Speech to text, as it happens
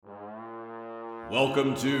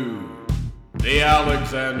Welcome to the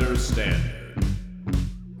Alexander Standard.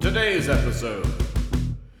 Today's episode,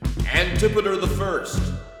 Antipater I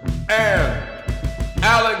and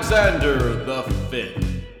AlexanderV.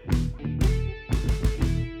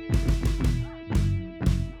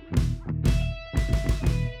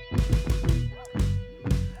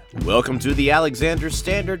 Welcome to the Alexander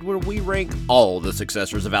Standard, where we rank all the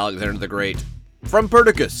successors of Alexander the Great, from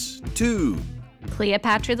Perdiccas to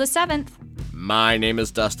Cleopatra VII. My name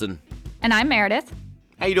is Dustin. And I'm Meredith.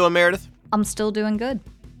 How you doing, Meredith? I'm still doing good.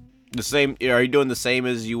 The same. Are you doing the same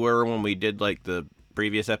as you were when we did like the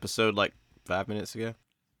previous episode, like 5 minutes ago?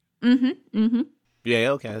 Mm-hmm. Yeah,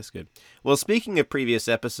 okay, that's good. Well, speaking of previous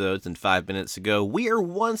episodes and 5 minutes ago, we are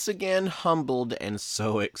once again humbled and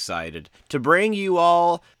so excited to bring you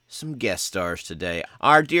all some guest stars today.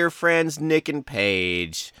 Our dear friends Nick and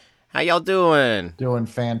Paige. How y'all doing? Doing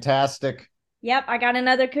fantastic. Yep, I got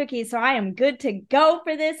another cookie, so I am good to go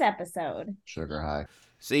for this episode. Sugar high.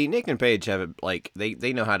 See, Nick and Paige have it, like,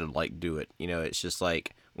 they know how to, like, do it. You know, it's just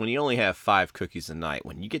like, when you only have 5 cookies a night,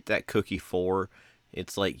 when you get that cookie 4,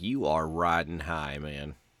 it's like you are riding high,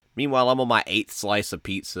 man. Meanwhile, I'm on my 8th slice of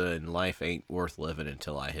pizza, and life ain't worth living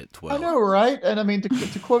until I hit 12. I know, right? And I mean,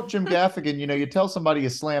 to quote Jim Gaffigan, you know, you tell somebody you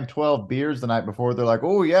slammed 12 beers the night before, they're like,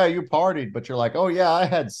 oh, yeah, you partied. But you're like, oh, yeah, I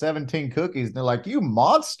had 17 cookies. And they're like, you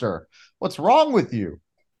monster. What's wrong with you?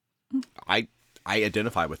 I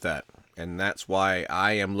identify with that, and that's why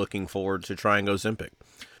I am looking forward to trying Ozempic.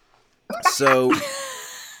 So...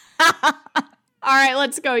 All right,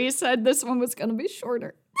 let's go. You said this one was going to be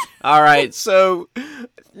shorter. All right, so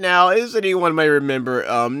now, as anyone may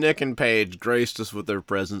remember, Nick and Paige graced us with their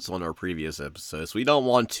presence on our previous episodes. We don't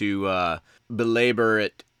want to belabor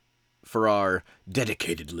it for our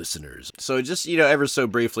dedicated listeners. So just, ever so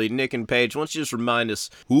briefly, Nick and Paige, why don't you just remind us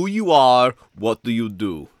who you are, what do you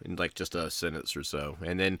do, in like just a sentence or so.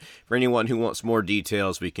 And then for anyone who wants more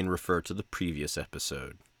details, we can refer to the previous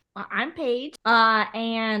episode. I'm Paige,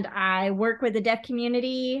 and I work with the deaf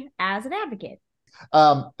community as an advocate.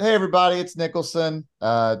 Hey, everybody, it's Nicholson,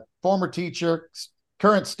 former teacher,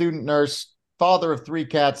 current student nurse, father of 3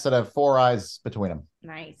 cats that have 4 eyes between them.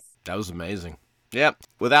 Nice. That was amazing. Yep.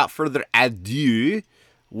 Without further ado,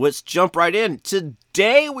 let's jump right in.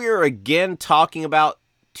 Today we are again talking about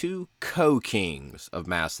 2 co-kings of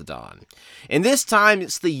Macedon. And this time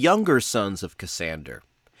it's the younger sons of Cassander,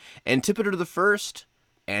 Antipater I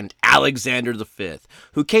and Alexander V,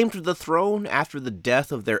 who came to the throne after the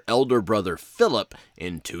death of their elder brother Philip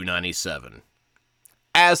in 297.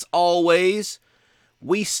 As always,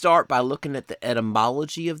 we start by looking at the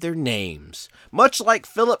etymology of their names. Much like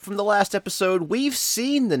Philip from the last episode, we've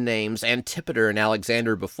seen the names Antipater and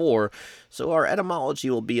Alexander before, so our etymology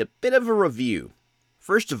will be a bit of a review.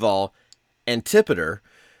 First of all, Antipater,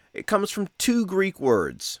 it comes from 2 Greek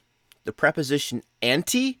words. The preposition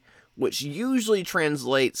anti, which usually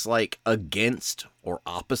translates like against or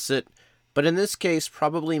opposite, but in this case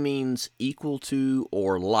probably means equal to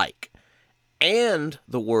or like, and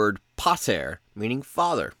the word pater, meaning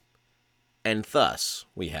father. And thus,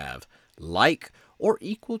 we have like or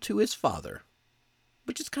equal to his father,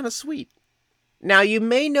 which is kind of sweet. Now, you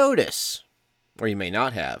may notice, or you may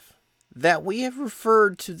not have, that we have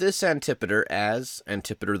referred to this Antipater as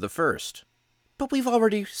Antipater I. But we've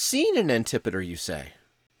already seen an Antipater, you say.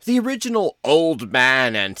 The original old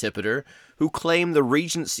man Antipater, who claimed the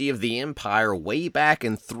regency of the empire way back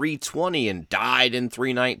in 320 and died in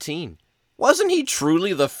 319. Wasn't he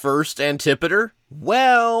truly the first Antipater?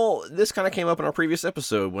 Well, this kind of came up in our previous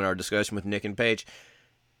episode when our discussion with Nick and Paige.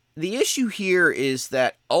 The issue here is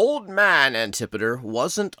that old man Antipater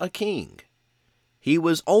wasn't a king. He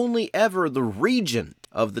was only ever the regent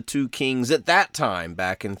of the 2 kings at that time,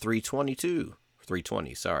 back in 320,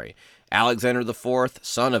 Alexander IV,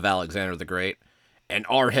 son of Alexander the Great, and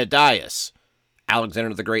Arrhidaeus,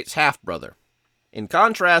 Alexander the Great's half-brother. In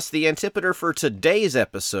contrast, the Antipater for today's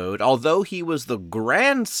episode, although he was the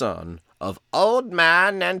grandson of old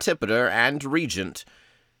man Antipater and regent,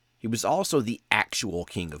 he was also the actual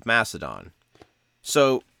king of Macedon.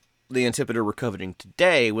 So, the Antipater we're covering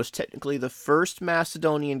today was technically the first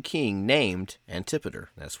Macedonian king named Antipater.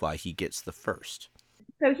 That's why he gets the first.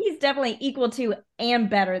 So he's definitely equal to and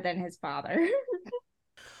better than his father.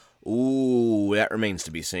 Ooh, that remains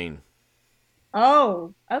to be seen.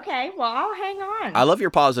 Oh, okay. Well, I'll hang on. I love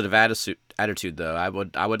your positive attitude, though. I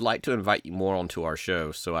would like to invite you more onto our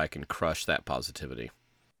show so I can crush that positivity.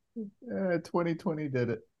 2020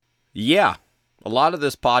 did it. Yeah. A lot of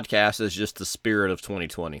this podcast is just the spirit of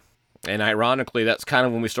 2020. And ironically, that's kind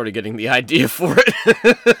of when we started getting the idea for it.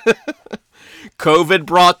 COVID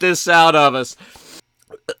brought this out of us.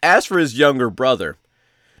 As for his younger brother,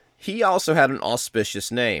 he also had an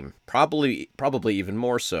auspicious name, probably even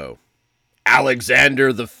more so.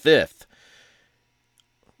 Alexander V.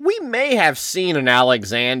 We may have seen an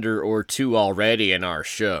Alexander or two already in our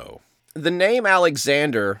show. The name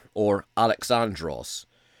Alexander, or Alexandros,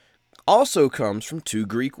 also comes from two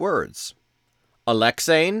Greek words.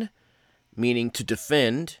 Alexein, meaning to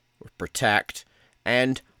defend or protect,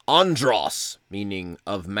 and andros, meaning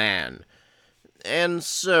of man. And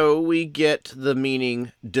so we get the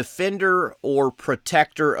meaning defender or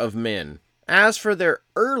protector of men. As for their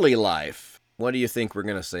early life, what do you think we're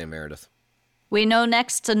going to say, Meredith? We know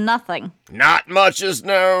next to nothing. Not much is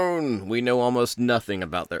known. We know almost nothing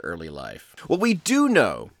about their early life. What we do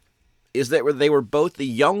know is that they were both the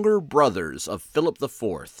younger brothers of Philip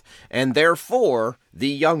IV, and therefore the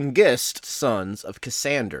youngest sons of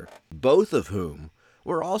Cassander, both of whom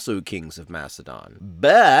were also kings of Macedon.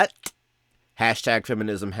 But, hashtag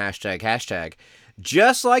feminism, hashtag,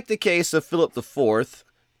 just like the case of Philip IV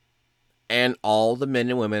and all the men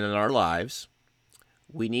and women in our lives,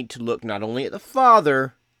 we need to look not only at the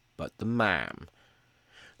father, but the mom.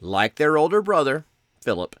 Like their older brother,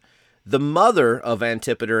 Philip, the mother of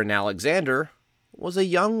Antipater and Alexander was a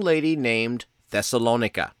young lady named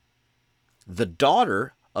Thessalonica, the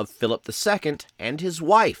daughter of Philip II and his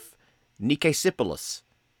wife, Nicesipolis.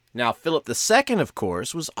 Now, Philip II, of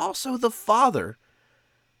course, was also the father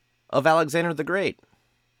of Alexander the Great.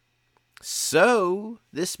 So,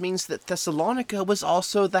 this means that Thessalonica was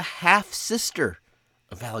also the half-sister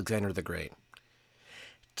of Alexander the Great.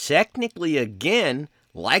 Technically, again,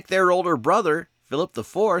 like their older brother, Philip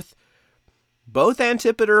IV, both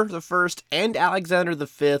Antipater I and Alexander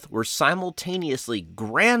V were simultaneously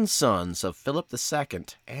grandsons of Philip II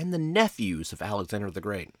and the nephews of Alexander the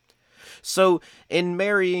Great. So, in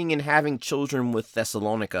marrying and having children with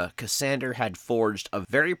Thessalonica, Cassander had forged a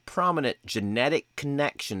very prominent genetic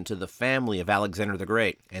connection to the family of Alexander the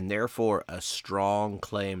Great, and therefore a strong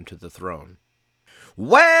claim to the throne.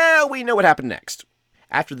 Well, we know what happened next.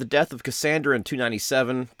 After the death of Cassander in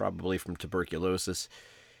 297, probably from tuberculosis,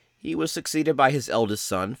 he was succeeded by his eldest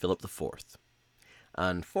son, Philip IV.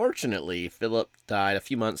 Unfortunately, Philip died a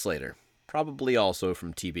few months later, probably also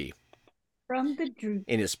from TB. From the droop.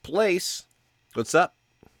 In his place, what's up?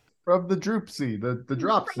 From the droopsy, the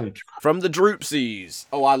dropsy. From the droopsies.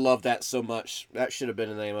 Oh, I love that so much. That should have been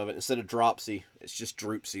the name of it. Instead of dropsy, it's just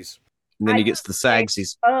droopsies. And then he gets the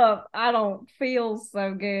sagsies. I don't feel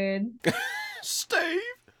so good. Steve!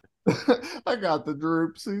 I got the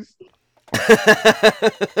droopsies.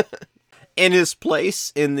 In his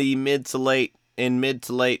place in mid to late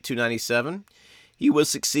 297, he was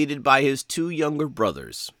succeeded by his two younger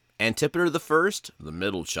brothers, Antipater I, the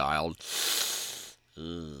middle child,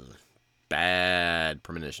 bad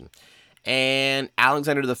premonition, and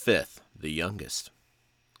Alexander V, the youngest.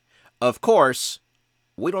 Of course,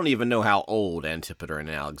 we don't even know how old Antipater and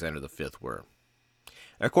Alexander V were.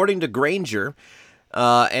 According to Granger,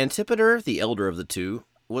 Antipater, the elder of the two,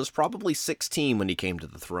 was probably 16 when he came to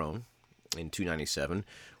the throne in 297,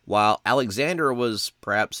 while Alexander was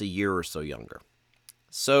perhaps a year or so younger.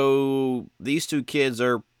 So these two kids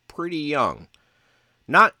are pretty young.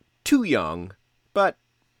 Not too young, but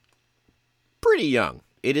pretty young.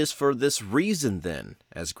 It is for this reason, then,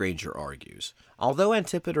 as Granger argues, although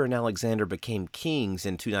Antipater and Alexander became kings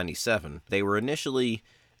in 297, they were initially,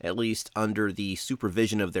 at least under the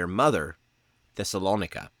supervision of their mother,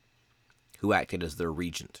 Thessalonica, who acted as their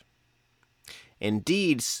regent.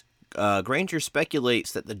 Indeed, Granger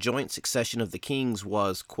speculates that the joint succession of the kings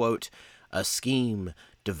was, quote, a scheme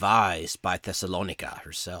devised by Thessalonica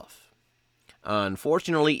herself.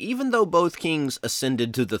 Unfortunately, even though both kings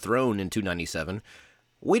ascended to the throne in 297,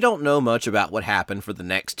 we don't know much about what happened for the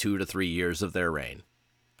next 2 to 3 years of their reign.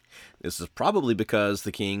 This is probably because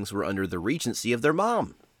the kings were under the regency of their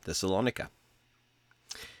mom, Thessalonica.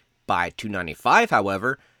 By 295,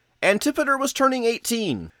 however, Antipater was turning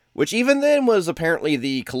 18, which even then was apparently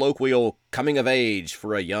the colloquial coming of age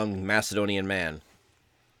for a young Macedonian man.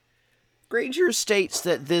 Granger states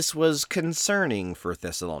that this was concerning for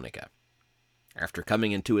Thessalonica. After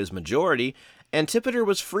coming into his majority, Antipater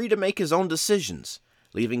was free to make his own decisions,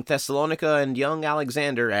 leaving Thessalonica and young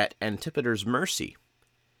Alexander at Antipater's mercy.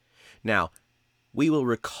 Now, we will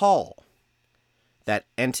recall that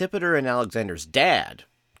Antipater and Alexander's dad,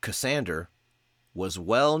 Cassander, was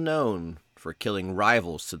well known for killing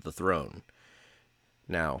rivals to the throne.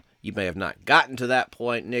 Now, you may have not gotten to that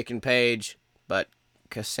point, Nick and Paige, but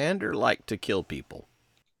Cassander liked to kill people.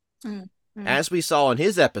 As we saw in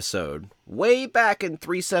his episode, way back in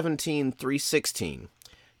 317, 316,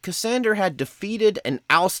 Cassander had defeated and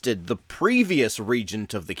ousted the previous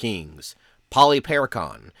regent of the kings,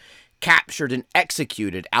 Polyperchon, captured and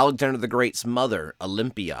executed Alexander the Great's mother,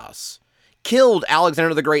 Olympias, killed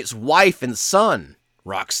Alexander the Great's wife and son,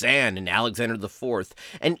 Roxanne and Alexander IV,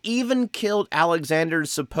 and even killed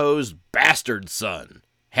Alexander's supposed bastard son,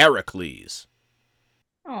 Heracles.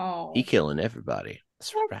 Oh. He killing everybody.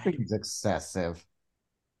 That's That right. seems excessive.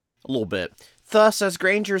 A little bit. Thus, as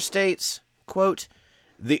Granger states, quote,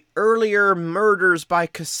 the earlier murders by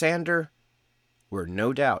Cassander were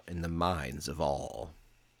no doubt in the minds of all.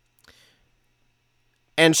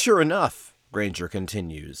 And sure enough, Granger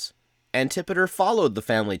continues, Antipater followed the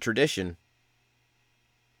family tradition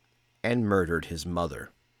and murdered his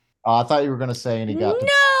mother. Oh, I thought you were going to say, and he got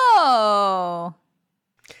No!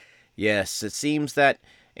 Yes, it seems that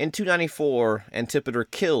in 294, Antipater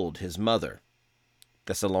killed his mother,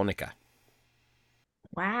 Thessalonica.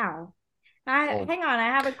 Wow. Oh. Hang on, I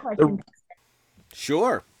have a question.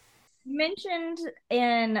 Sure. You mentioned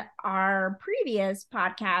in our previous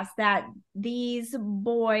podcast that these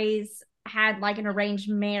boys had like an arranged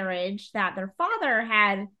marriage that their father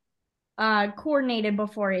had coordinated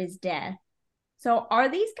before his death. So are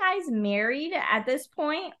these guys married at this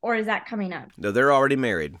point, or is that coming up? No, they're already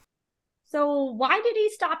married. So why did he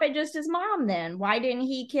stop at just his mom then? Why didn't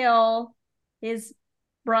he kill his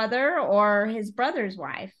brother or his brother's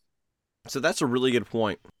wife? So that's a really good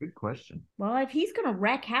point. Good question. Well, if he's going to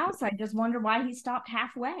wreck house, I just wonder why he stopped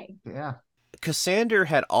halfway. Yeah. Cassander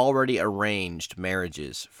had already arranged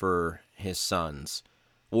marriages for his sons,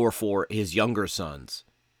 or for his younger sons,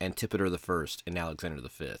 Antipater I and Alexander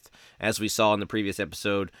V. As we saw in the previous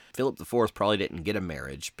episode, Philip IV probably didn't get a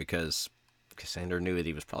marriage because Cassander knew that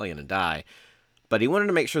he was probably going to die, but he wanted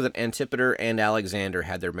to make sure that Antipater and Alexander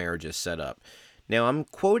had their marriages set up. Now, I'm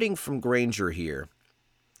quoting from Granger here.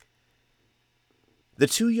 The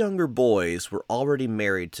two younger boys were already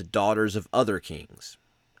married to daughters of other kings,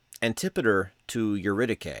 Antipater to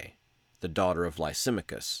Eurydice, the daughter of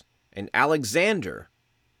Lysimachus, and Alexander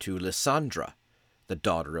to Lysandra, the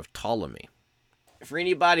daughter of Ptolemy. For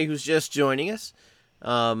anybody who's just joining us,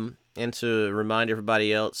 and to remind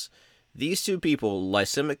everybody else, these two people,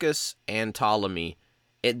 Lysimachus and Ptolemy,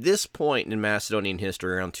 at this point in Macedonian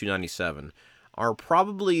history, around 297, are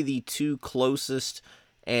probably the two closest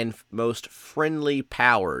and most friendly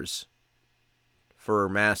powers for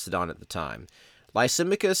Macedon at the time.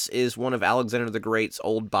 Lysimachus is one of Alexander the Great's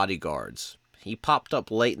old bodyguards. He popped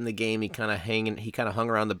up late in the game. He kind of hung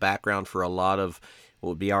around the background for a lot of what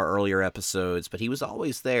would be our earlier episodes, but he was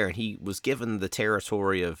always there, and he was given the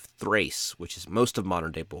territory of Thrace, which is most of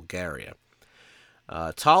modern-day Bulgaria.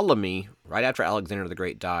 Ptolemy, right after Alexander the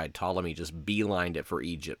Great died, Ptolemy just beelined it for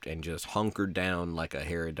Egypt and just hunkered down like a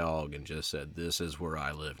hairy dog and just said, this is where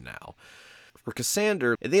I live now. For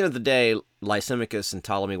Cassander, at the end of the day, Lysimachus and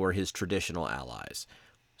Ptolemy were his traditional allies.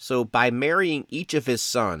 So by marrying each of his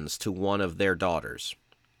sons to one of their daughters,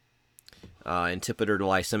 Antipater to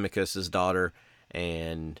Lysimachus' daughter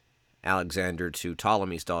and Alexander to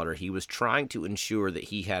Ptolemy's daughter, he was trying to ensure that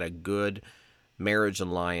he had a good marriage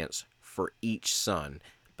alliance for each son.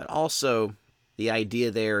 But also, the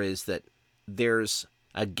idea there is that there's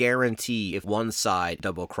a guarantee if one side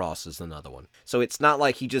double crosses another one. So it's not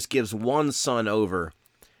like he just gives one son over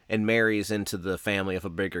and marries into the family of a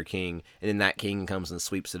bigger king, and then that king comes and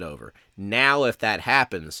sweeps it over. Now, if that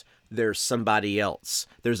happens, there's somebody else.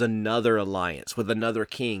 There's another alliance with another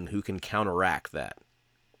king who can counteract that.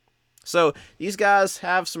 So these guys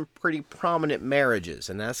have some pretty prominent marriages,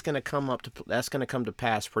 and that's going to come to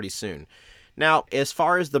pass pretty soon. Now, as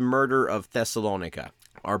far as the murder of Thessalonica,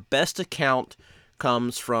 our best account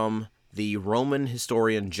comes from the Roman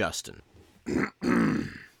historian Justin.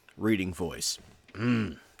 Reading voice.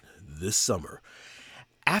 This summer,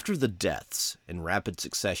 after the deaths in rapid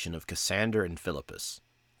succession of Cassander and Philippus,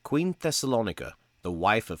 Queen Thessalonica, the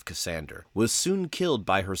wife of Cassander, was soon killed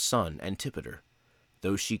by her son Antipater,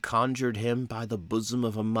 though she conjured him by the bosom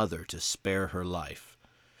of a mother to spare her life.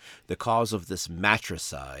 The cause of this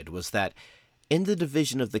matricide was that, in the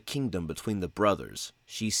division of the kingdom between the brothers,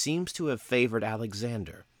 she seems to have favored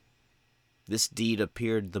Alexander. This deed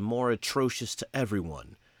appeared the more atrocious to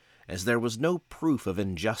everyone, as there was no proof of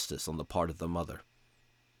injustice on the part of the mother.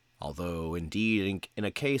 Although, indeed, in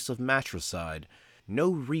a case of matricide, no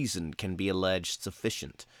reason can be alleged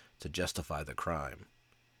sufficient to justify the crime.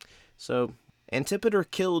 So, Antipater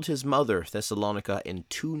killed his mother, Thessalonica, in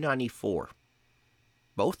 294.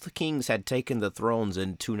 Both the kings had taken the thrones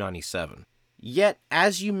in 297. Yet,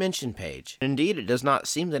 as you mentioned, Paige, indeed it does not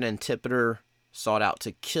seem that Antipater sought out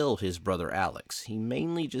to kill his brother Alex. He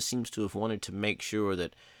mainly just seems to have wanted to make sure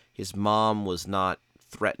that his mom was not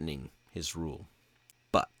threatening his rule.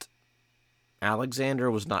 But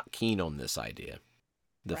Alexander was not keen on this idea.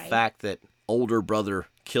 The fact that older brother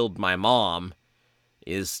killed my mom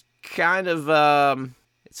is kind of,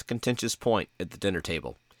 it's a contentious point at the dinner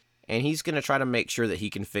table. And he's going to try to make sure that he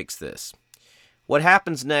can fix this. What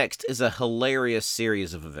happens next is a hilarious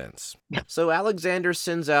series of events. So Alexander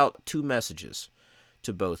sends out 2 messages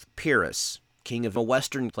to both Pyrrhus, king of a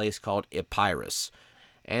western place called Epirus,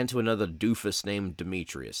 and to another doofus named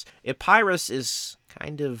Demetrius. Epirus is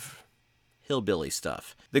kind of hillbilly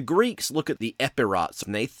stuff. The Greeks look at the Epirots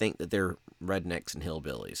and they think that they're rednecks and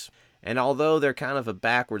hillbillies. And although they're kind of a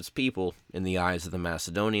backwards people in the eyes of the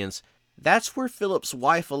Macedonians, that's where Philip's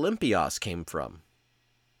wife Olympias came from.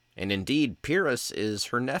 And indeed, Pyrrhus is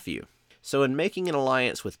her nephew. So in making an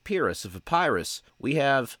alliance with Pyrrhus of Epirus, we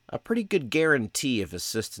have a pretty good guarantee of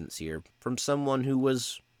assistance here from someone who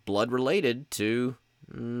was blood related to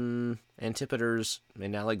Antipater's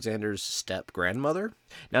and Alexander's step-grandmother.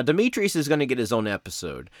 Now, Demetrius is going to get his own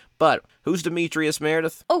episode, but who's Demetrius,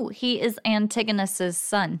 Meredith? Oh, he is Antigonus's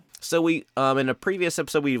son. So we, in a previous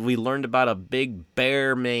episode, we learned about a big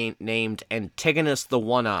bear named Antigonus the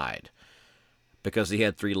One-Eyed, because he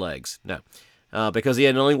had 3 legs. No, because he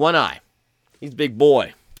had only one eye. He's a big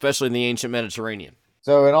boy, especially in the ancient Mediterranean.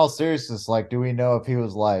 So in all seriousness, like, do we know if he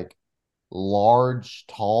was like large,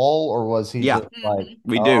 tall, or was he just like,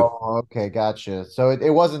 we do. Okay, gotcha. So it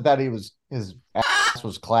wasn't that his ass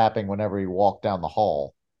was clapping whenever he walked down the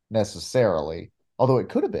hall necessarily, although it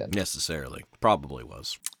could have been. Necessarily. Probably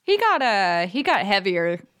was. He got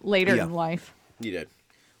heavier later in life. He did.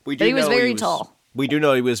 But he was very tall. We do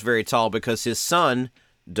know he was very tall because his son,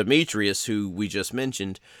 Demetrius, who we just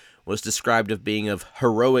mentioned, was described as being of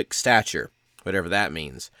heroic stature, whatever that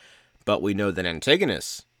means. But we know that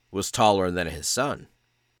Antigonus was taller than his son.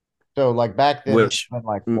 So like back then, Which, it's been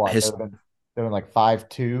like what? They've been like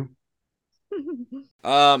 5'2".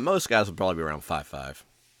 Most guys would probably be around 5'5".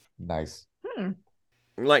 Nice.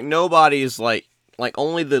 Like nobody's like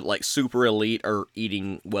only the like super elite are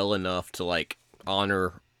eating well enough to like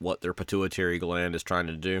honor what their pituitary gland is trying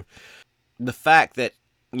to do. The fact that,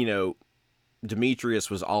 you know, Demetrius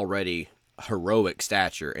was already heroic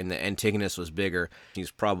stature and that Antigonus was bigger,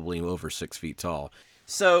 he's probably over 6 feet tall.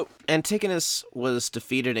 So Antigonus was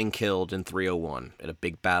defeated and killed in 301 at a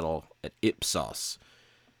big battle at Ipsos.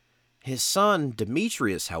 His son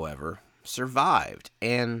Demetrius, however, survived,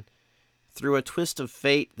 and through a twist of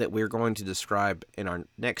fate that we're going to describe in our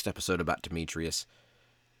next episode about Demetrius,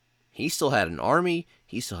 he still had an army,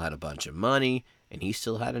 he still had a bunch of money, and he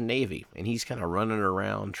still had a navy, and he's kind of running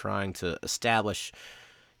around trying to establish,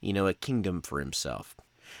 you know, a kingdom for himself.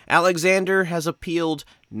 Alexander has appealed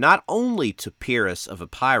not only to Pyrrhus of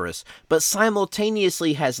Epirus, but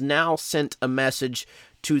simultaneously has now sent a message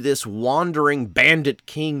to this wandering bandit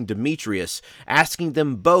king Demetrius, asking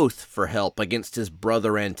them both for help against his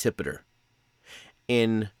brother Antipater.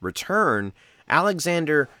 In return,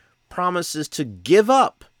 Alexander promises to give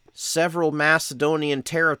up several Macedonian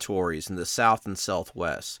territories in the south and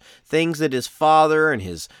southwest, things that his father and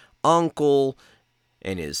his uncle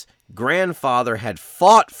and his grandfather had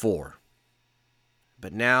fought for.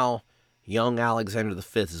 But now, young Alexander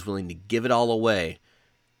V is willing to give it all away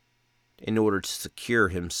in order to secure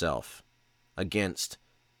himself against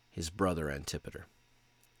his brother Antipater.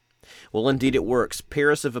 Well, indeed it works.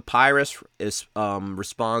 Pyrrhus of Epirus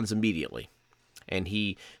responds immediately, and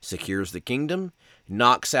he secures the kingdom,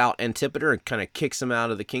 knocks out Antipater, and kind of kicks him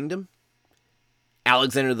out of the kingdom.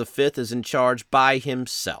 Alexander V is in charge by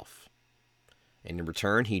himself. And in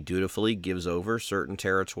return, he dutifully gives over certain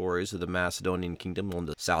territories of the Macedonian kingdom on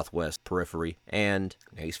the southwest periphery, and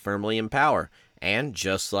he's firmly in power. And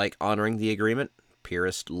just like honoring the agreement,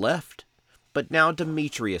 Pyrrhus left. But now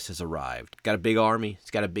Demetrius has arrived. Got a big army, he's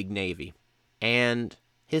got a big navy, and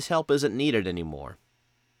his help isn't needed anymore.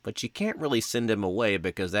 But you can't really send him away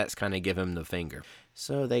because that's kind of give him the finger.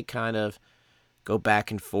 So they kind of go back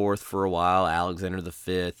and forth for a while, Alexander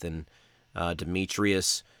V and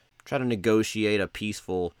Demetrius try to negotiate a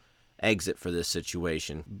peaceful exit for this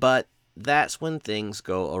situation. But that's when things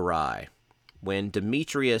go awry. When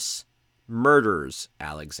Demetrius murders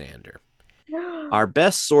Alexander. Our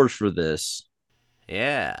best source for this,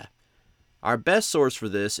 our best source for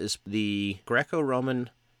this is the Greco-Roman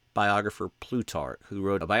biographer Plutarch, who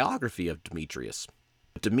wrote a biography of Demetrius.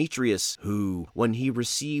 Demetrius, who, when he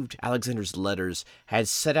received Alexander's letters, had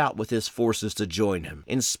set out with his forces to join him,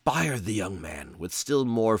 inspired the young man with still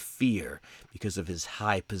more fear because of his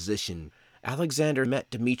high position. Alexander met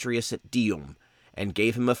Demetrius at Dium and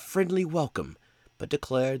gave him a friendly welcome, but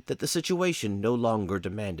declared that the situation no longer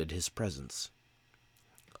demanded his presence.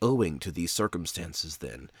 owing to these circumstances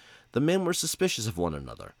then, the men were suspicious of one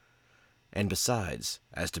another. And besides,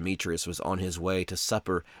 as Demetrius was on his way to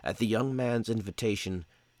supper at the young man's invitation,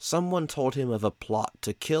 someone told him of a plot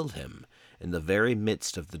to kill him in the very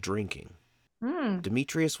midst of the drinking.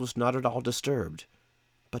 Demetrius was not at all disturbed,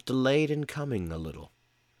 but delayed in coming a little,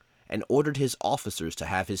 and ordered his officers to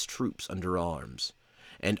have his troops under arms,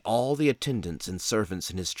 and all the attendants and servants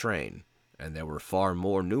in his train, and they were far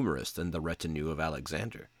more numerous than the retinue of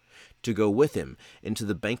Alexander, to go with him into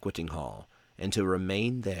the banqueting hall, and to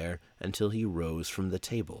remain there until he rose from the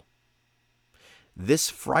table. This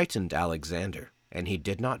frightened Alexander, and he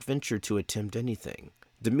did not venture to attempt anything.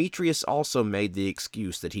 Demetrius also made the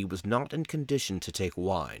excuse that he was not in condition to take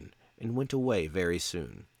wine, and went away very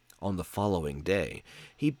soon. On the following day,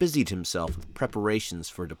 he busied himself with preparations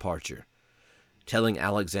for departure, telling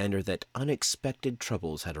Alexander that unexpected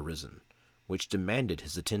troubles had arisen, which demanded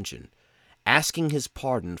his attention, asking his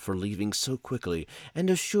pardon for leaving so quickly, and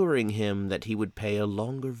assuring him that he would pay a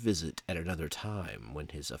longer visit at another time when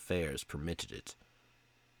his affairs permitted it.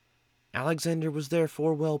 Alexander was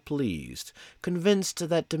therefore well pleased, convinced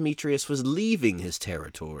that Demetrius was leaving his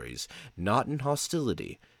territories, not in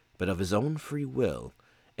hostility, but of his own free will,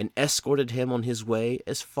 and escorted him on his way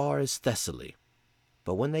as far as Thessaly.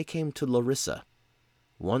 But when they came to Larissa,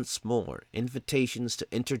 once more invitations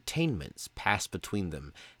to entertainments passed between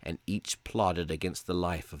them, and each plotted against the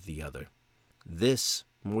life of the other. This,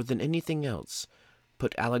 more than anything else,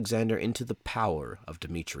 put Alexander into the power of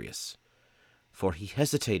Demetrius, for he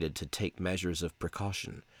hesitated to take measures of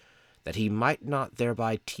precaution, that he might not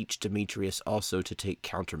thereby teach Demetrius also to take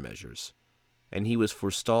countermeasures. And he was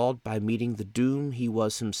forestalled by meeting the doom he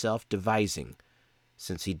was himself devising,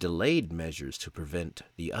 since he delayed measures to prevent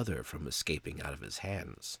the other from escaping out of his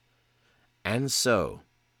hands. And so,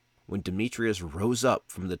 when Demetrius rose up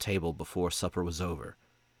from the table before supper was over,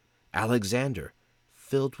 Alexander,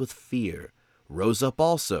 filled with fear, rose up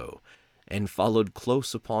also, and followed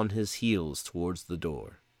close upon his heels towards the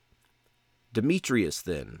door. Demetrius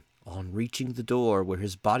then, on reaching the door where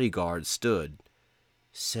his bodyguard stood,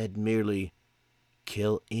 said merely,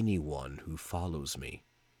 "Kill anyone who follows me,"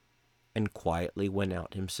 and quietly went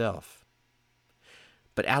out himself.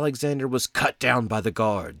 But Alexander was cut down by the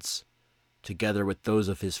guards, together with those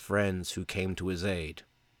of his friends who came to his aid.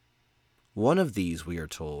 One of these, we are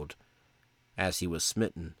told, as he was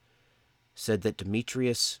smitten, said that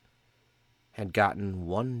Demetrius had gotten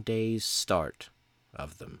 1 day's start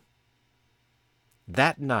of them.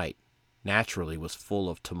 That night, naturally, was full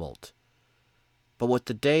of tumult. But with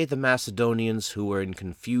the day the Macedonians, who were in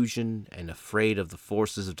confusion and afraid of the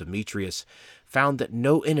forces of Demetrius, found that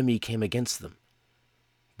no enemy came against them,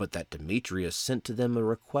 but that Demetrius sent to them a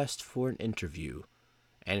request for an interview,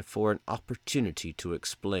 and for an opportunity to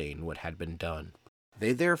explain what had been done.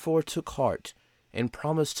 They therefore took heart, and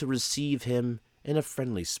promised to receive him in a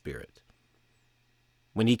friendly spirit.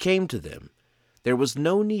 When he came to them, there was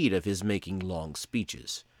no need of his making long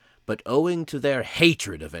speeches, but owing to their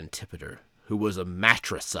hatred of Antipater, who was a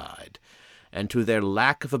matricide, and to their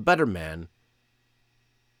lack of a better man,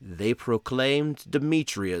 they proclaimed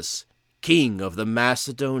Demetrius king of the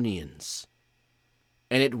Macedonians,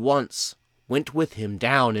 and at once went with him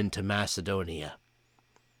down into Macedonia.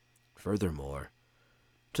 Furthermore,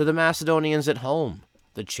 to the Macedonians at home,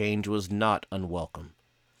 the change was not unwelcome,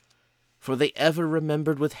 for they ever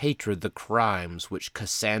remembered with hatred the crimes which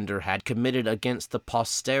Cassander had committed against the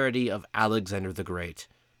posterity of Alexander the Great.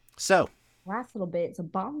 So, last little bit, it's a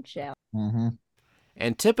bombshell.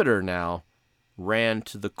 Antipater now ran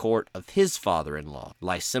to the court of his father-in-law,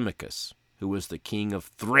 Lysimachus, who was the king of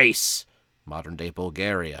Thrace, modern-day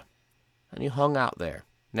Bulgaria, and he hung out there.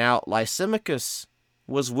 Now, Lysimachus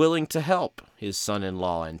was willing to help his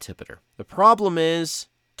son-in-law Antipater. The problem is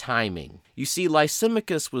timing. You see,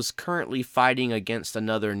 Lysimachus was currently fighting against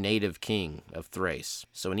another native king of Thrace.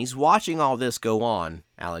 So when he's watching all this go on,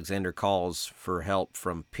 Alexander calls for help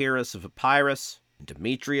from Pyrrhus of Epirus and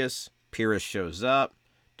Demetrius. Pyrrhus shows up,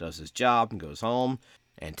 does his job, and goes home.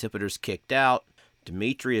 Antipater's kicked out.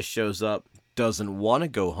 Demetrius shows up, doesn't want to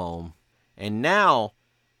go home. And now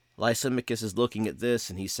Lysimachus is looking at this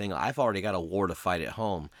and he's saying, I've already got a war to fight at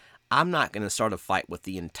home. I'm not going to start a fight with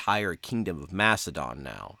the entire kingdom of Macedon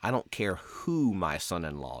now. I don't care who my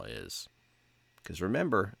son-in-law is. Because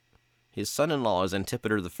remember, his son-in-law is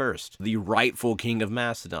Antipater I, the rightful king of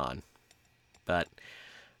Macedon. But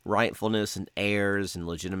rightfulness and heirs and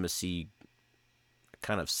legitimacy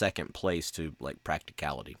kind of second place to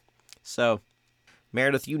practicality. So,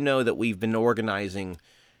 Meredith, you know that we've been organizing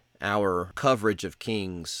our coverage of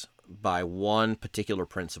kings by one particular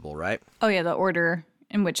principle, right? Oh, yeah, the order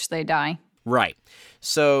in which they die. Right.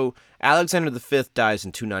 So Alexander V dies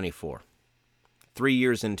in 294, 3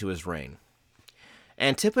 years into his reign.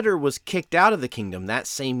 Antipater was kicked out of the kingdom that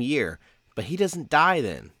same year, but he doesn't die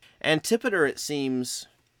then. Antipater, it seems,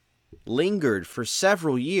 lingered for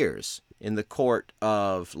several years in the court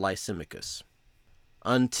of Lysimachus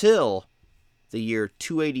until the year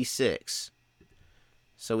 286.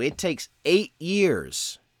 So it takes 8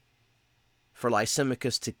 years for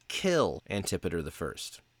Lysimachus to kill Antipater I.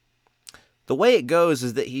 The way it goes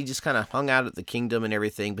is that he just kind of hung out at the kingdom and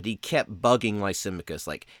everything, but he kept bugging Lysimachus,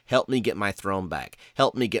 like, help me get my throne back.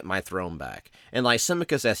 Help me get my throne back. And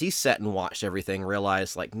Lysimachus, as he sat and watched everything,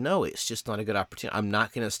 realized, like, no, it's just not a good opportunity. I'm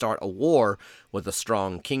not going to start a war with a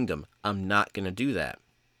strong kingdom. I'm not going to do that,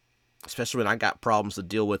 especially when I got problems to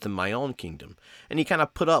deal with in my own kingdom. And he kind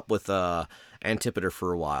of put up with Antipater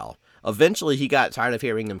for a while. Eventually, he got tired of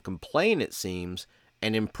hearing him complain, it seems,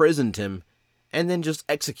 and imprisoned him, and then just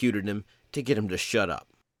executed him to get him to shut up.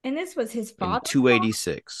 And this was his father? In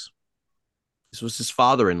 286. This was his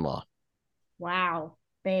father-in-law. Wow,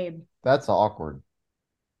 babe. That's awkward.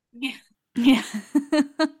 Yeah.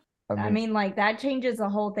 I mean, like, that changes the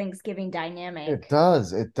whole Thanksgiving dynamic. It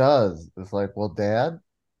does. It does. It's like, well, Dad,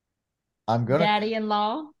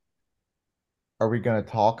 Daddy-in-law? Are we going to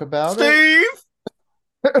talk about Steve!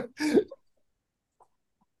 it?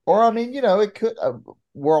 Or, I mean, it could.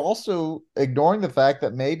 We're also ignoring the fact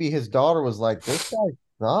that maybe his daughter was like, this guy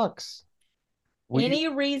sucks. Any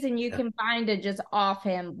reason you can find to just off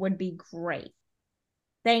him would be great.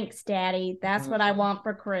 Thanks, Daddy. That's what I want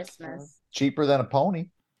for Christmas. Cheaper than a pony.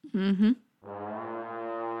 Mm-hmm.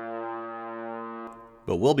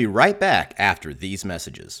 But we'll be right back after these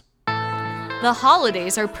messages. The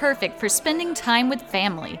holidays are perfect for spending time with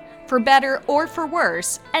family, for better or for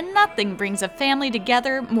worse, and nothing brings a family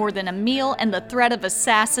together more than a meal and the threat of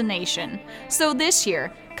assassination. So this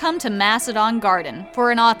year, come to Macedon Garden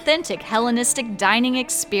for an authentic Hellenistic dining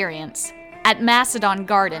experience. At Macedon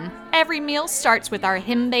Garden, every meal starts with our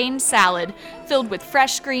himbane salad, filled with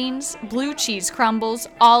fresh greens, blue cheese crumbles,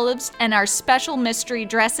 olives, and our special mystery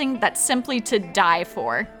dressing that's simply to die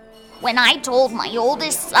for. When I told my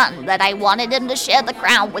oldest son that I wanted him to share the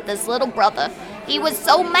crown with his little brother, he was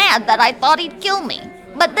so mad that I thought he'd kill me.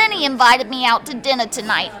 But then he invited me out to dinner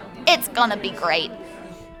tonight. It's gonna be great.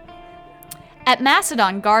 At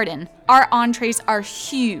Macedon Garden, our entrees are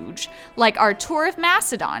huge, like our Tour of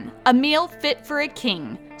Macedon, a meal fit for a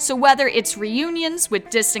king. So whether it's reunions with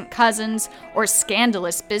distant cousins or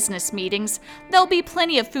scandalous business meetings, there'll be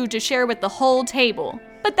plenty of food to share with the whole table.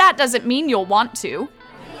 But that doesn't mean you'll want to.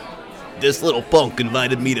 This little punk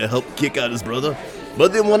invited me to help kick out his brother,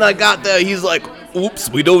 but then when I got there, he's like,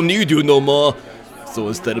 oops, we don't need you no more. So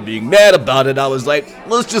instead of being mad about it, I was like,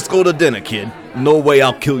 let's just go to dinner, kid. No way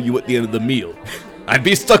I'll kill you at the end of the meal. I'd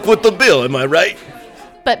be stuck with the bill, am I right?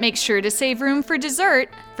 But make sure to save room for dessert.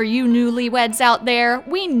 For you newlyweds out there,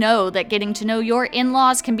 we know that getting to know your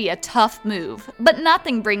in-laws can be a tough move, but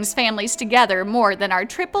nothing brings families together more than our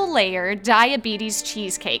triple-layer diabetes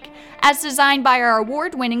cheesecake, as designed by our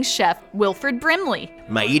award-winning chef, Wilfred Brimley.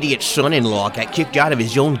 My idiot son-in-law got kicked out of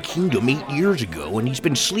his own kingdom 8 years ago, and he's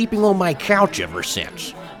been sleeping on my couch ever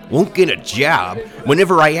since. Won't get a job.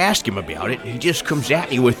 Whenever I ask him about it, he just comes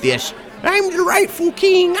at me with this, I'm the rightful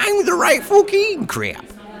king crap.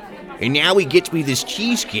 And now he gets me this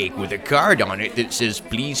cheesecake with a card on it that says,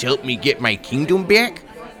 please help me get my kingdom back.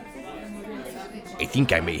 I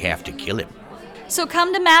think I may have to kill him. So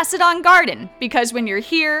come to Macedon Garden, because when you're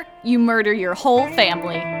here, you murder your whole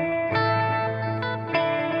family.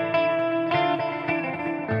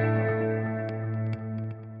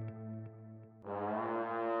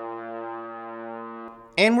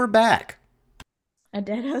 And we're back. A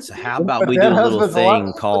dead husband. So how about we do a little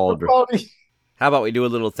thing called... How about we do a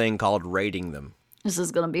little thing called rating them? This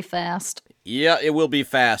is gonna be fast. Yeah, it will be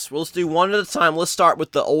fast. We'll just do one at a time. Let's start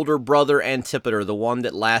with the older brother Antipater, the one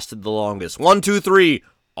that lasted the longest. 1, 2, 3.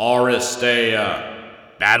 Aristeia.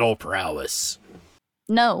 Battle prowess.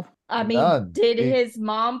 No. I mean, did his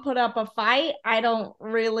mom put up a fight? I don't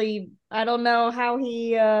know how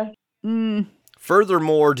he,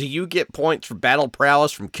 Furthermore, do you get points for battle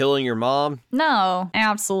prowess from killing your mom? No,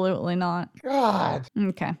 absolutely not. God.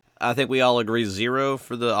 Okay. I think we all agree 0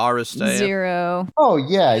 for the Aristeia. 0. Oh,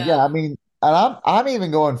 yeah. I mean, and I'm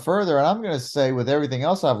even going further, and I'm going to say with everything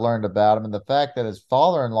else I've learned about him and the fact that his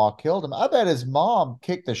father-in-law killed him, I bet his mom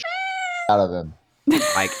kicked the out of him.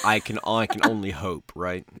 I can only hope,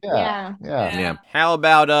 right? Yeah. How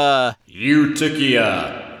about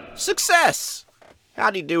Eutychia? Success.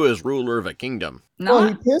 How'd he do as ruler of a kingdom? Well,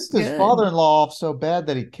 he pissed his father-in-law off so bad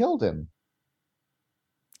that he killed him.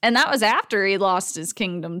 And that was after he lost his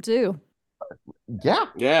kingdom, too. Yeah,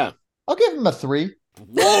 Yeah. I'll give him a 3.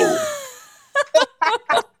 Whoa.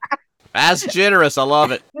 That's generous. I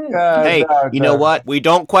love it. Hey, No, you know no. what? We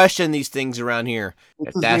don't question these things around here. It's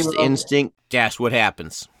If a that's the 0. instinct, that's what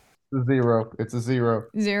happens. It's a 0. It's a 0.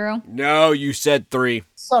 0. No, you said 3.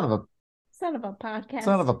 Son of a podcast.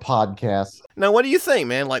 son of a podcast. Now, what do you think,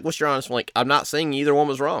 man? Like, what's your honest? Like, I'm not saying either one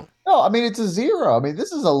was wrong. No, I mean it's a 0. I mean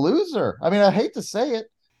this is a loser. I mean I hate to say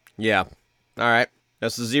it. Yeah. All right.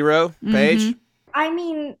 That's a 0. Paige. I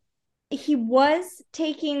mean, he was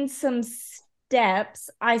taking some steps,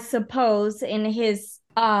 I suppose, in his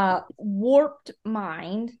warped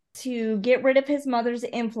mind to get rid of his mother's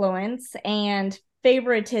influence and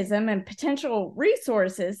favoritism and potential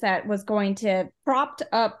resources that was going to prop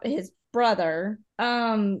up his brother.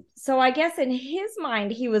 So I guess in his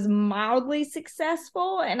mind he was mildly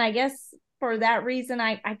successful, and I guess for that reason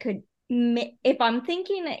I could, if I'm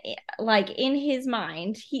thinking like in his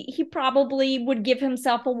mind, he probably would give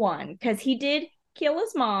himself a 1 because he did kill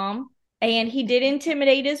his mom and he did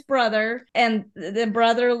intimidate his brother, and the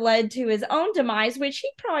brother led to his own demise, which he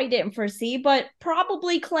probably didn't foresee, but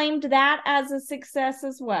probably claimed that as a success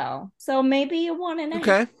as well. So maybe a 1.5.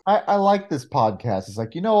 Okay. I like this podcast. It's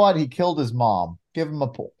like, you know what? He killed his mom. Give him a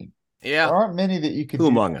point. Yeah. There aren't many that you could Who do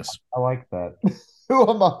among that. us? I like that. Who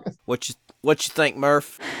among us? What you think,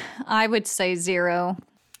 Murph? I would say 0.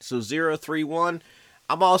 So 0, 3, 1.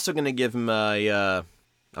 I'm also gonna give him a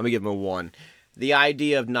 1. The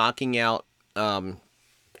idea of knocking out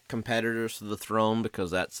competitors to the throne, because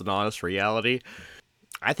that's an honest reality,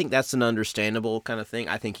 I think that's an understandable kind of thing.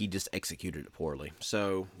 I think he just executed it poorly.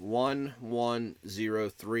 So 1, 1, 0,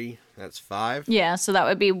 3. That's 5. Yeah, so that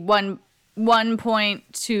would be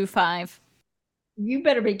 1.25. You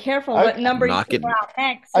better be careful what number you Knock throw it- out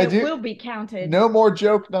next. I It do- will be counted. No more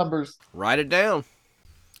joke numbers. Write it down.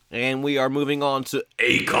 And we are moving on to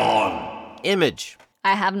Akon. Image.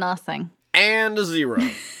 I have nothing. And a 0.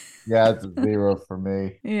 Yeah, it's a 0 for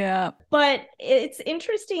me. Yeah. But it's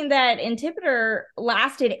interesting that Antipater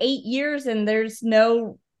lasted 8 years and there's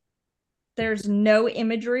no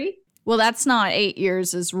imagery. Well, that's not 8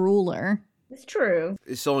 years as ruler. It's true.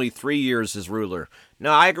 It's only 3 years as ruler.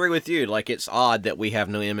 No, I agree with you. Like, it's odd that we have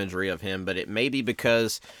no imagery of him, but it may be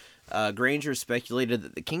because Granger speculated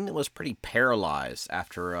that the kingdom was pretty paralyzed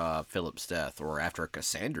after Philip's death, or after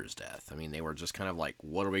Cassandra's death. I mean, they were just kind of like,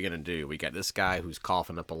 what are we going to do? We got this guy who's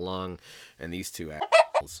coughing up a lung, and these two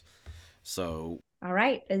assholes. So... All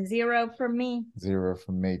right, a 0 for me. 0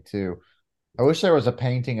 for me too. I wish there was a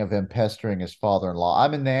painting of him pestering his father-in-law.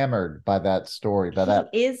 I'm enamored by that story, by that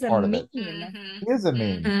He is a part of meme. it. He is a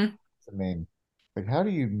meme. It's a meme. Like, how do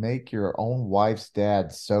you make your own wife's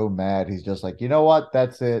dad so mad? He's just like, you know what?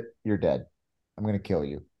 That's it. You're dead. I'm going to kill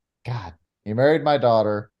you. God, you married my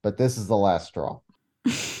daughter, but this is the last straw.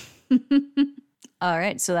 All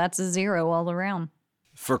right, so that's a 0 all around.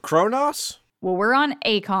 For Kronos? Well, we're on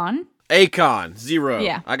Akon. Akon, 0.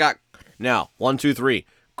 Yeah. I got... Now, 1, 2, 3.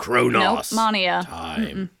 Kronos. Nope, Mania.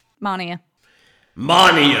 Time. Mania.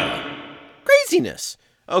 Mania. Craziness.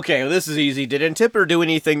 Okay, well, this is easy. Did Antipater do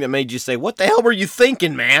anything that made you say, what the hell were you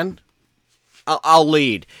thinking, man? I'll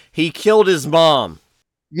lead. He killed his mom.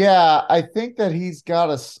 Yeah, I think that he's got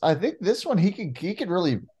a. I think this one he could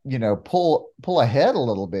really, pull ahead a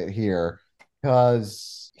little bit here,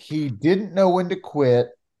 because he didn't know when to quit,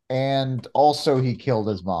 and also he killed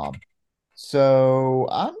his mom. So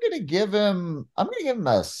I'm gonna give him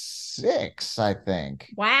a 6, I think.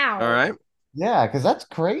 Wow. All right. Yeah, because that's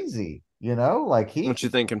crazy. Like What you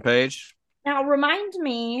thinking, Paige? Now remind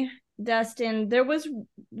me, Dustin, there was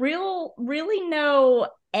really no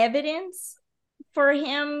evidence for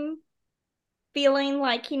him feeling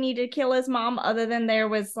like he needed to kill his mom, other than there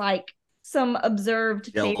was like some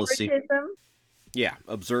observed Jealousy. favoritism. Yeah,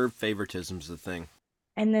 observed favoritism's the thing.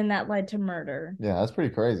 And then that led to murder. Yeah, that's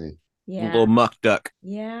pretty crazy. A Yeah. little muck duck.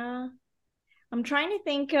 Yeah. I'm trying to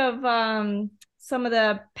think of some of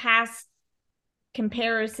the past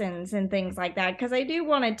comparisons and things like that, because I do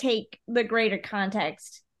want to take the greater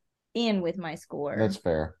context in with my score. That's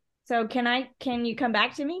fair. So can you come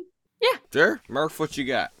back to me? Sure. Murph, what you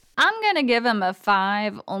got? I'm going to give him a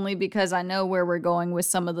 5 only because I know where we're going with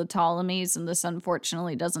some of the Ptolemies, and this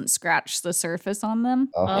unfortunately doesn't scratch the surface on them.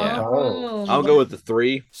 Oh, Yeah. oh. I'll go with the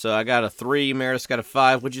 3. So I got a 3. Meredith's got a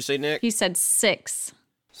 5. What'd you say, Nick? He said 6.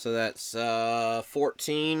 So that's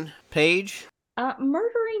 14. Paige?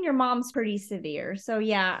 Murdering your mom's pretty severe. So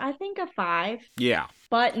yeah, I think a 5. Yeah.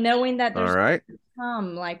 But knowing that All there's right.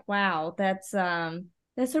 like, wow, that's a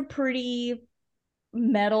pretty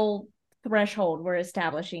metal threshold we're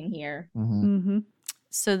establishing here. Mhm. Mm-hmm.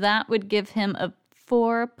 So that would give him a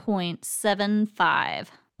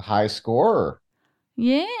 4.75. High scorer.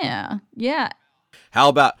 Yeah. Yeah. How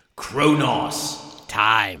about Chronos?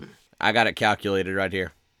 Time. I got it calculated right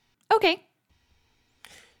here. Okay.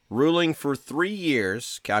 Ruling for 3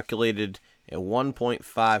 years, calculated at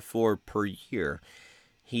 1.54 per year,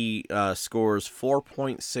 he scores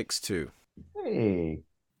 4.62. Hey.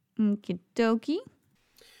 Okie dokie.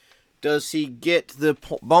 Does he get the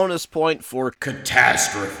bonus point for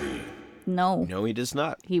catastrophe? No. No, he does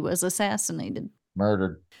not. He was assassinated.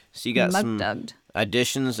 Murdered. So you got some Mugdugged.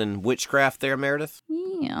 additions and witchcraft there, Meredith?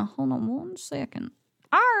 Yeah, hold on 1 second.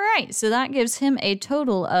 All right, so that gives him a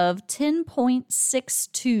total of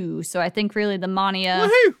 10.62. So I think really the mania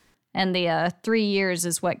Woohoo! and the 3 years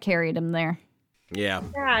is what carried him there. Yeah.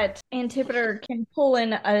 That Antipater can pull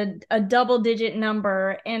in a double-digit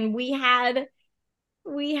number, and we had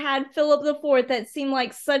Philip the Fourth that seemed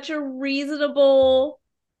like such a reasonable,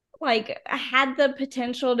 like had the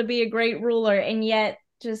potential to be a great ruler, and yet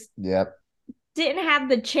just Yep. didn't have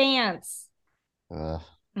the chance. All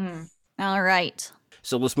right.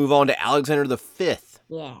 So let's move on to Alexander V.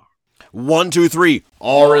 Yeah. 1, 2, 3.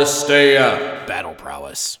 Aristea. Battle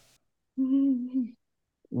prowess.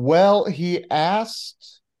 Well, he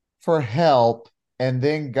asked for help and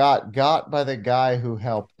then got by the guy who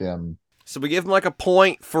helped him. So we give him like a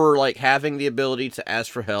point for like having the ability to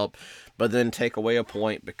ask for help, but then take away a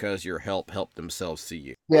point because your helped themselves to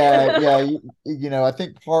you. Yeah. You know, I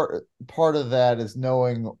think part of that is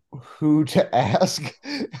knowing who to ask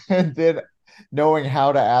and then knowing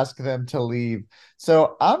how to ask them to leave.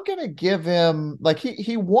 So I'm gonna give him like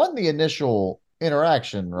he won the initial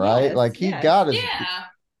interaction, right? Yes, like he yes. got his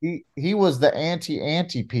he was the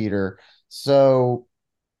Antipater. So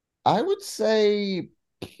I would say,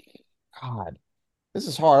 God, this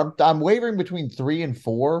is hard. I'm wavering between 3 and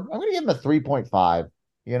 4. I'm gonna give him a 3.5.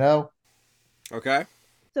 You know. Okay.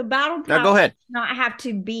 So battle Now prowess go ahead. does not have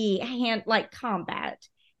to be hand like combat.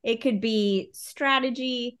 It could be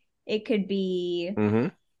strategy. It could be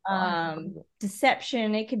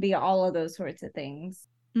deception. It could be all of those sorts of things.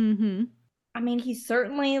 Mm-hmm. I mean, he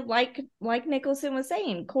certainly, like Nicholson was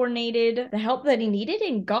saying, coordinated the help that he needed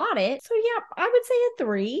and got it. So yeah, I would say a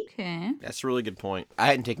 3. Okay. That's a really good point. I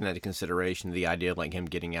hadn't taken that into consideration, the idea of like him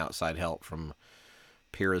getting outside help from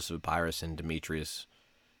Pyrrhus of Pyrrhus and Demetrius.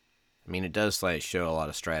 I mean, it does like show a lot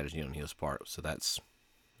of strategy on his part, so that's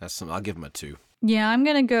something. I'll give him a 2. Yeah, I'm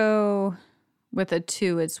going to go with a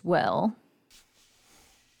 2 as well.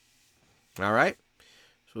 All right.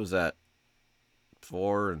 So what was that?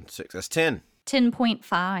 4 and 6. That's 10.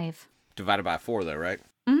 10.5. Divided by 4, though, right?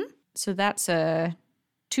 So that's a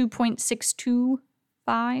 2.625.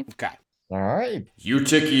 Okay. All right.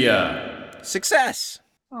 Eutychia. Success.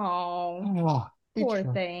 Oh, poor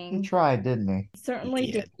thing. He tried, didn't he? Certainly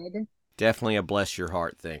He did. Definitely a bless your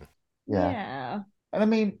heart thing. Yeah. And I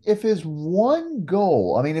mean, if his one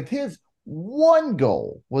goal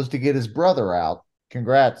was to get his brother out,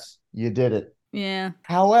 congrats, you did it. Yeah.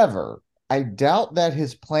 However, I doubt that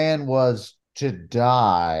his plan was to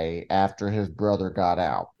die after his brother got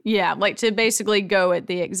out. Yeah, like to basically go at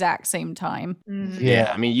the exact same time.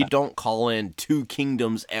 Yeah. I mean, you don't call in 2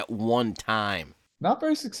 kingdoms at one time. Not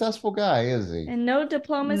very successful guy, is he? And no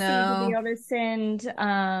diplomacy to be No. able to send,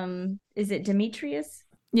 is it Demetrius?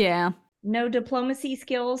 Yeah. No diplomacy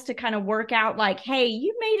skills to kind of work out like, hey,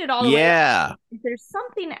 you made it all the way. Yeah. If there's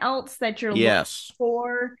something else that you're Yes. looking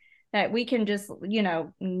for that we can just,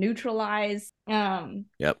 neutralize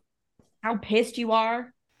Yep. how pissed you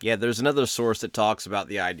are. Yeah, there's another source that talks about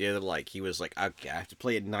the idea that like he was like, okay, I have to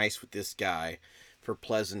play it nice with this guy for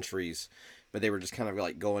pleasantries. But they were just kind of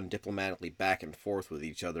like going diplomatically back and forth with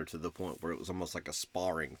each other to the point where it was almost like a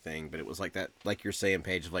sparring thing. But it was like that, like you're saying,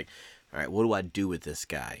 Paige, of like, all right, what do I do with this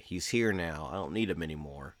guy? He's here now. I don't need him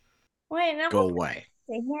anymore. Wait, now Go away.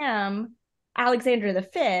 to him, Alexander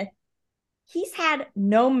V, he's had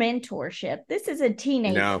no mentorship. This is a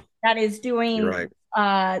teenager No. that is doing You're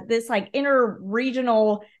right. this like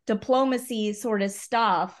inter-regional diplomacy sort of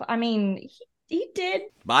stuff. I mean, he did.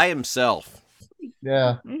 By himself.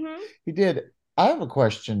 Yeah, Mm-hmm. he did. I have a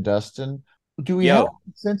question, Dustin. Do we have a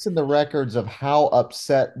sense in the records of how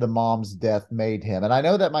upset the mom's death made him? And I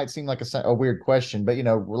know that might seem like a weird question, but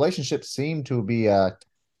relationships seem to be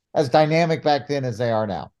as dynamic back then as they are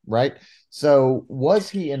now, right? So was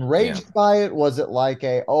he enraged by it? Was it like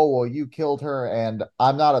oh, well, you killed her and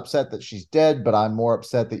I'm not upset that she's dead, but I'm more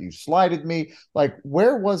upset that you slighted me? Like,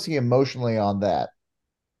 where was he emotionally on that?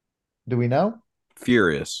 Do we know?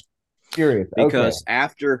 Furious. Curious. Because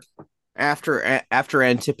after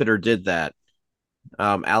Antipater did that,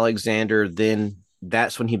 Alexander, then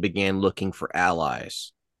that's when he began looking for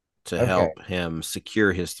allies. to Okay. help him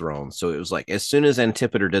secure his throne. So it was like as soon as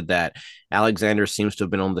Antipater did that, Alexander seems to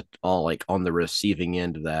have been on the receiving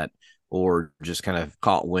end of that, or just kind of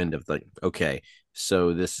caught wind of like, okay,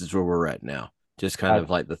 so this is where we're at now. Just kind of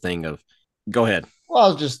like the thing of, go ahead. Well, I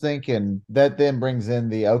was just thinking that then brings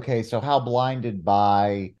in okay, so how blinded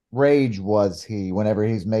by rage was he whenever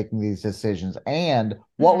he's making these decisions? And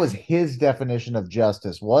what was his definition of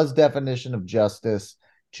justice? Was definition of justice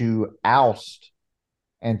to oust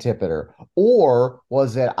Antipater? Or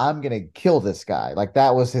was it, I'm going to kill this guy? Like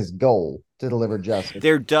that was his goal, to deliver justice.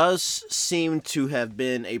 There does seem to have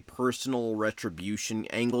been a personal retribution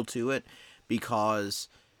angle to it, because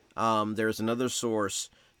there's another source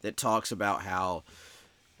that talks about how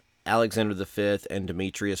Alexander V and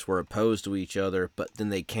Demetrius were opposed to each other, but then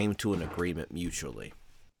they came to an agreement mutually.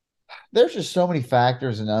 There's just so many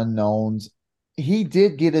factors and unknowns. He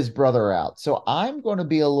did get his brother out. So I'm going to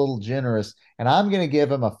be a little generous and I'm going to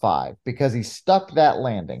give him a 5 because he stuck that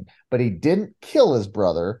landing, but he didn't kill his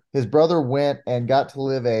brother. His brother went and got to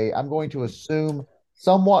live I'm going to assume,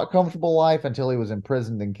 somewhat comfortable life until he was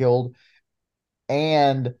imprisoned and killed.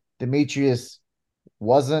 And Demetrius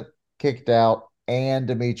wasn't kicked out, and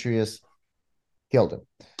Demetrius killed him.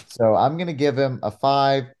 So I'm going to give him a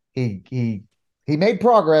 5. He made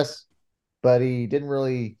progress, but he didn't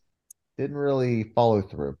really follow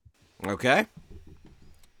through. Okay.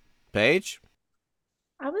 Paige?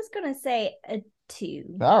 I was going to say a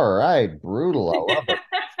 2. All right, brutal. I love it.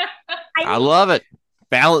 I love it.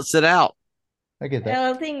 Balance it out. I get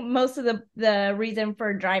that. I think most of the reason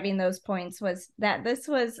for driving those points was that this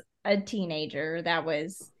was a teenager that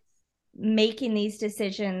was making these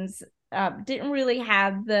decisions, didn't really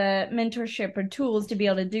have the mentorship or tools to be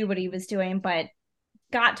able to do what he was doing, but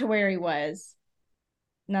got to where he was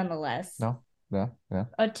nonetheless. No, yeah.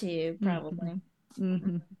 A 2, probably.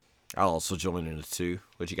 Mm-hmm. I'll also join in a 2.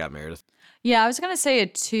 What you got, Meredith? Yeah, I was going to say a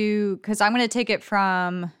 2 because I'm going to take it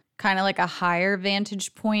from kind of like a higher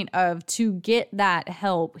vantage point of, to get that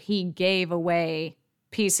help, he gave away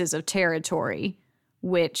pieces of territory,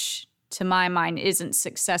 which to my mind isn't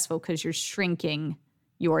successful because you're shrinking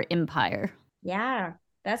your empire. Yeah,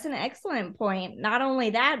 that's an excellent point. Not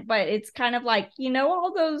only that, but it's kind of like,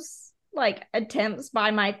 all those like attempts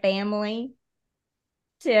by my family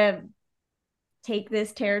to take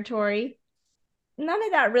this territory. None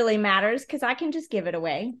of that really matters because I can just give it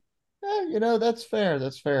away. That's fair.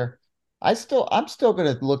 That's fair. I'm still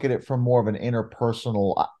going to look at it from more of an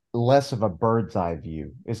interpersonal, less of a bird's eye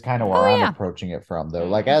view is kind of where I'm approaching it from, though.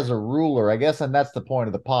 Like as a ruler, I guess, and that's the point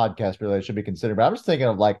of the podcast really should be considered. But I'm just thinking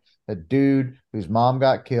of like a dude whose mom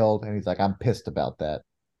got killed and he's like, I'm pissed about that.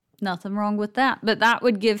 Nothing wrong with that. But that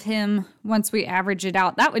would give him, once we average it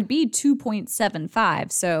out, that would be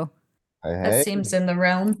 2.75. So that seems in the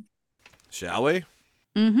realm. Shall we?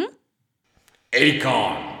 Mm-hmm.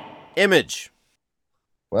 Acon. Image.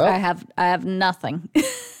 Well, I have nothing.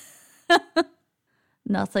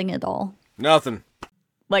 Nothing at all. Nothing.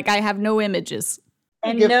 Like I have no images.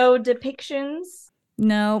 And no depictions?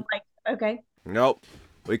 No. Okay. Nope.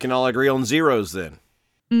 We can all agree on zeros then.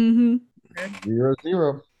 Mm-hmm.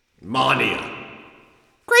 0-0. Mania.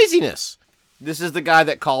 Craziness. This is the guy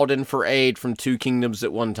that called in for aid from 2 kingdoms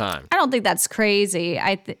at one time. I don't think that's crazy.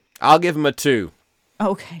 I'll give him a 2.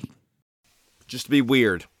 Okay. Just to be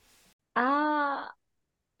weird.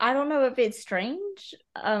 I don't know if it's strange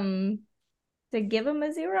to give him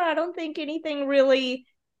a 0. I don't think anything really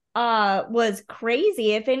was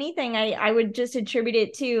crazy. If anything, I would just attribute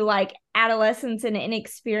it to like adolescence and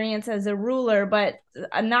inexperience as a ruler, but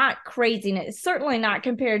not craziness. Certainly not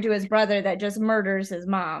compared to his brother that just murders his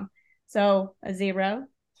mom. So a 0.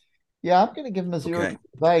 Yeah, I'm going to give him a 0. Okay.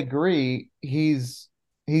 I agree. He's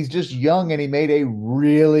just young and he made a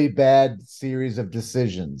really bad series of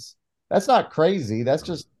decisions. That's not crazy. That's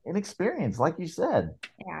just inexperience, like you said.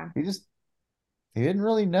 Yeah. He didn't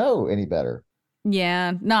really know any better.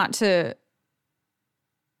 Yeah, not to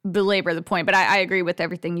belabor the point, but I agree with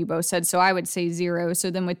everything you both said. So I would say 0.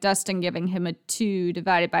 So then with Dustin giving him a 2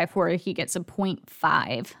 divided by 4, he gets a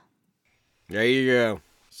 0.5. There you go.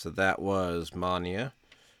 So that was Mania.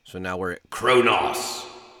 So now we're at Kronos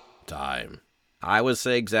time. I would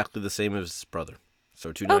say exactly the same as his brother.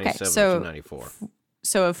 So 297, okay, so 294.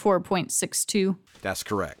 So a 4.62. That's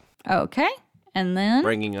correct. Okay. And then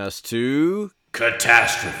bringing us to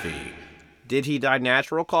Catastrophe. Did he die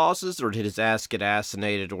natural causes, or did his ass get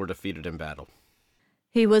assassinated or defeated in battle?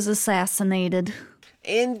 He was assassinated.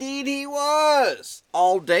 Indeed he was!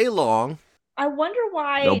 All day long. I wonder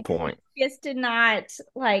why No point. Just did not,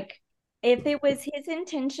 like, if it was his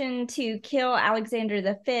intention to kill Alexander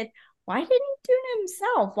V, Why didn't he do it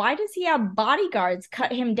himself? Why does he have bodyguards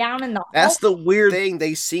cut him down in the That's hole? the weird thing.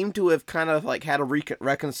 They seem to have kind of like had a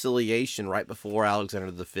reconciliation right before Alexander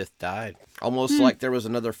V died. Almost like there was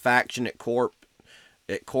another faction at court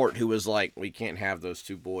who was like, we can't have those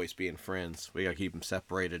two boys being friends. We got to keep them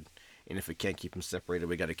separated. And if we can't keep them separated,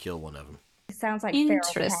 we got to kill one of them. It sounds like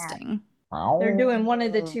Interesting. They're doing one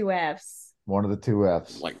of the two Fs. One of the two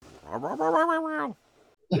Fs. Like,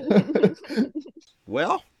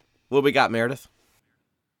 well, what we got, Meredith?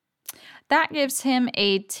 That gives him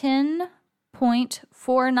a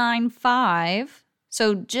 10.495,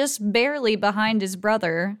 so just barely behind his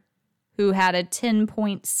brother, who had a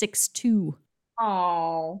 10.62.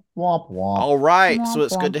 Oh, Womp womp. All right, Womp, so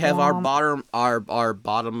it's good to have womp, our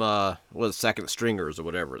bottom second stringers or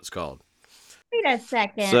whatever it's called. wait a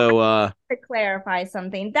second. So To clarify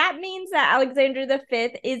something, that means that Alexander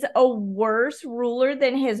V is a worse ruler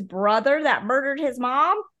than his brother that murdered his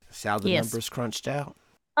mom? see how the Yes. numbers crunched out.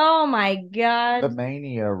 Oh my god. The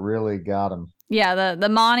mania really got him. Yeah, the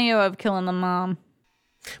mania of killing the mom.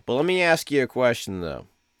 But let me ask you a question though.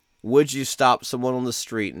 Would you stop someone on the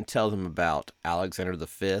street and tell them about Alexander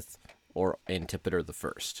V or Antipater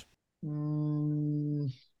I?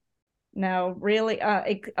 No, really.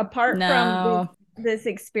 Apart No. from this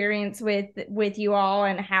experience with you all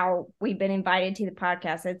and how we've been invited to the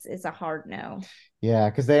podcast, it's a hard no. Yeah,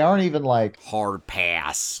 because they aren't even like. Hard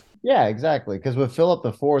pass. Yeah, exactly. Because with Philip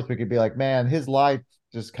IV, we could be like, man, his life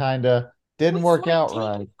just kind of didn't work out taken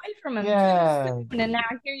right. Away from him Yeah. too soon. And now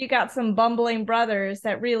here you got some bumbling brothers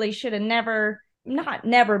that really should have never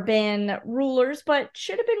been rulers, but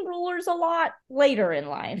should have been rulers a lot later in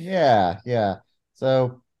life. Yeah.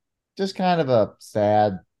 So just kind of a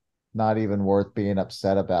sad, not even worth being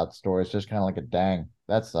upset about story. It's just kind of like a dang.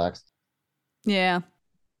 That sucks. Yeah.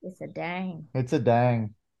 It's a dang. It's a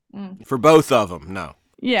dang. For both of them, no.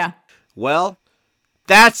 Yeah. Well,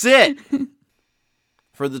 that's it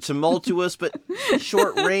for the tumultuous but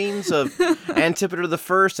short reigns of Antipater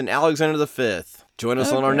I and Alexander V. Join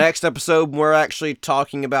us on our next episode when we're actually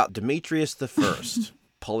talking about Demetrius I,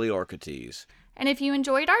 Polyarchetes. And if you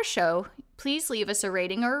enjoyed our show, please leave us a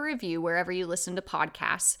rating or a review wherever you listen to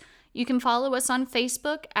podcasts. You can follow us on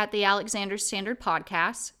Facebook at the Alexander Standard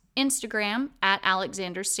Podcast, Instagram at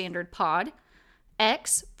Alexander Standard Pod,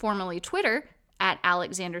 X, formerly Twitter, at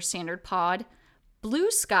Alexander Standard Pod, Blue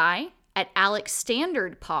Sky at Alex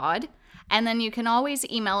Standard Pod, and then you can always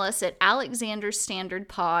email us at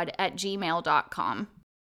alexanderstandardpod@gmail.com.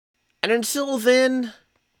 And until then,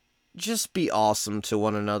 just be awesome to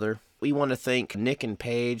one another. We want to thank Nick and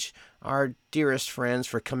Paige, our dearest friends,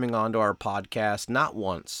 for coming on to our podcast not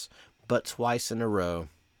once, but twice in a row.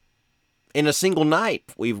 In a single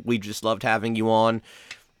night. We just loved having you on.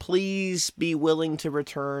 Please be willing to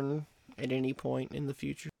return at any point in the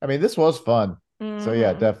future. I mean, this was fun. So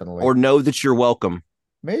yeah, definitely. Or know that you're welcome.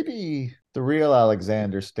 Maybe the real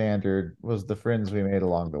Alexander Standard was the friends we made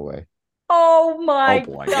along the way. Oh my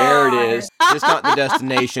boy, god. there it is. It's not the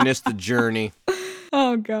destination, it's the journey.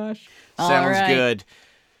 Oh, gosh. Sounds All right. good.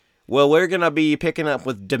 Well, we're going to be picking up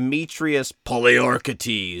with Demetrius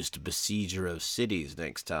Polyarchetes, the besieger of cities,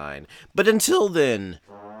 next time. But until then,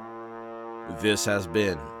 this has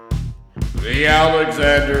been the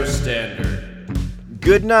Alexander Standard.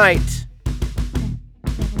 Good night.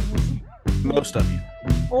 Most of you.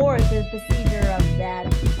 Or the besieger of that.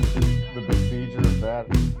 The besieger of that.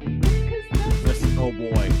 Oh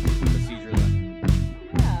boy.